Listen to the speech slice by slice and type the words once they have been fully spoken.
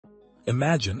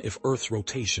Imagine if Earth's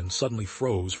rotation suddenly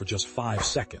froze for just 5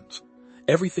 seconds.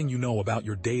 Everything you know about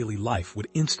your daily life would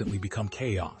instantly become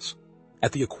chaos.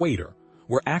 At the equator,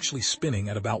 we're actually spinning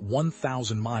at about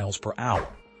 1,000 miles per hour,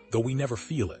 though we never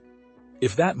feel it.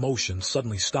 If that motion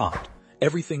suddenly stopped,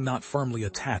 everything not firmly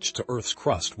attached to Earth's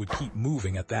crust would keep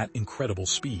moving at that incredible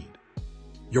speed.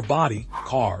 Your body,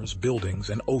 cars, buildings,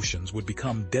 and oceans would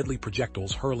become deadly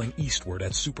projectiles hurling eastward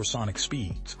at supersonic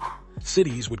speeds.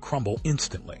 Cities would crumble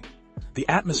instantly. The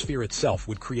atmosphere itself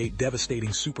would create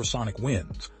devastating supersonic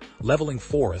winds, leveling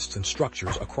forests and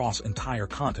structures across entire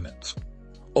continents.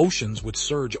 Oceans would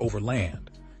surge over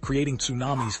land, creating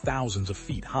tsunamis thousands of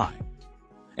feet high.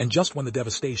 And just when the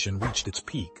devastation reached its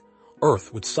peak,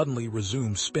 Earth would suddenly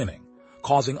resume spinning,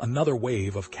 causing another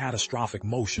wave of catastrophic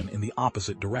motion in the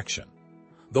opposite direction.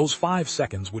 Those 5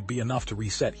 seconds would be enough to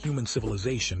reset human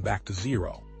civilization back to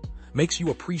zero. Makes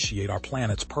you appreciate our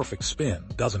planet's perfect spin,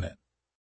 doesn't it?